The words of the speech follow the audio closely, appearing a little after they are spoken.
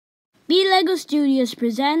B Lego Studios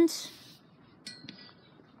presents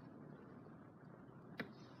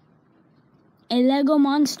a Lego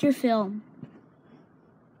monster film.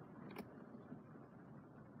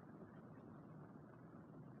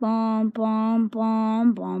 Bum bum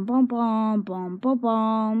bum bum bum bum bum bum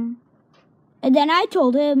bum. And then I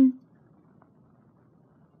told him,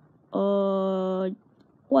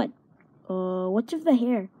 what's with the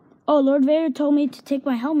hair? Oh, Lord Vader told me to take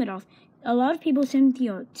my helmet off. A lot of people seem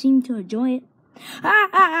to enjoy it.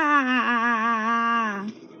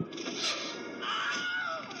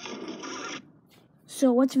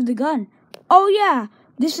 So what's with the gun? Oh yeah,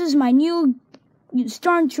 this is my new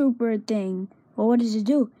Stormtrooper thing. Well, what does it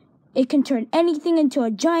do? It can turn anything into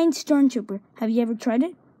a giant Stormtrooper. Have you ever tried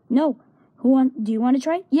it? No. Do you want to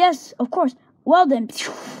try it? Yes, of course. Well then.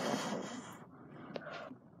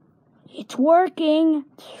 It's working.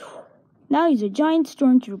 Now he's a giant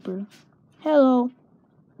Stormtrooper. Hello.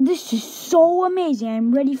 This is so amazing.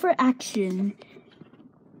 I'm ready for action.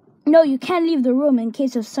 No, you can't leave the room in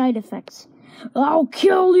case of side effects. I'll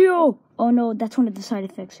kill you! Oh no, that's one of the side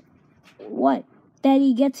effects. What? That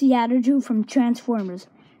he gets the attitude from Transformers.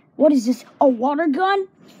 What is this? A water gun?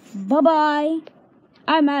 Bye-bye.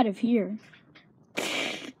 I'm out of here.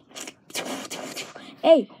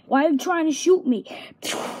 Hey, why are you trying to shoot me?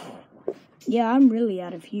 Yeah, I'm really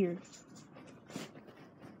out of here.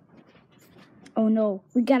 Oh no,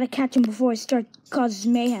 we gotta catch him before it causes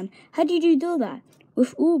mayhem. How did you do that?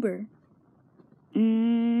 With Uber.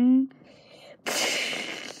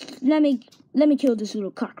 Let me kill this little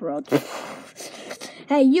cockroach.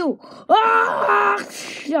 Hey, you! Ah!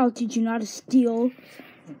 I'll teach you not to steal.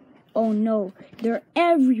 Oh no, they're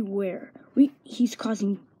everywhere. He's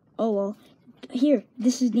causing. Oh well. Here,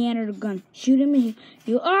 this is the end of the gun. Shoot him and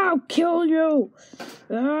I'll kill you.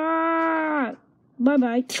 Ah! Bye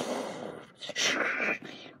bye.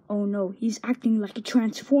 Oh no, he's acting like a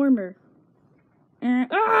transformer.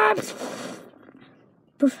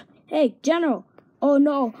 Hey, General. Oh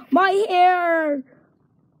no, my hair.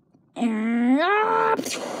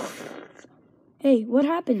 Hey, what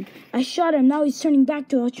happened? I shot him. Now he's turning back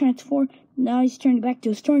to a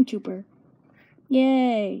Stormtrooper.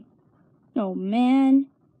 Yay. Oh man.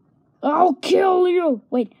 I'll kill you.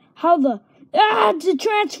 Wait, how the... it's a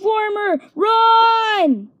transformer.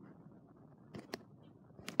 Run!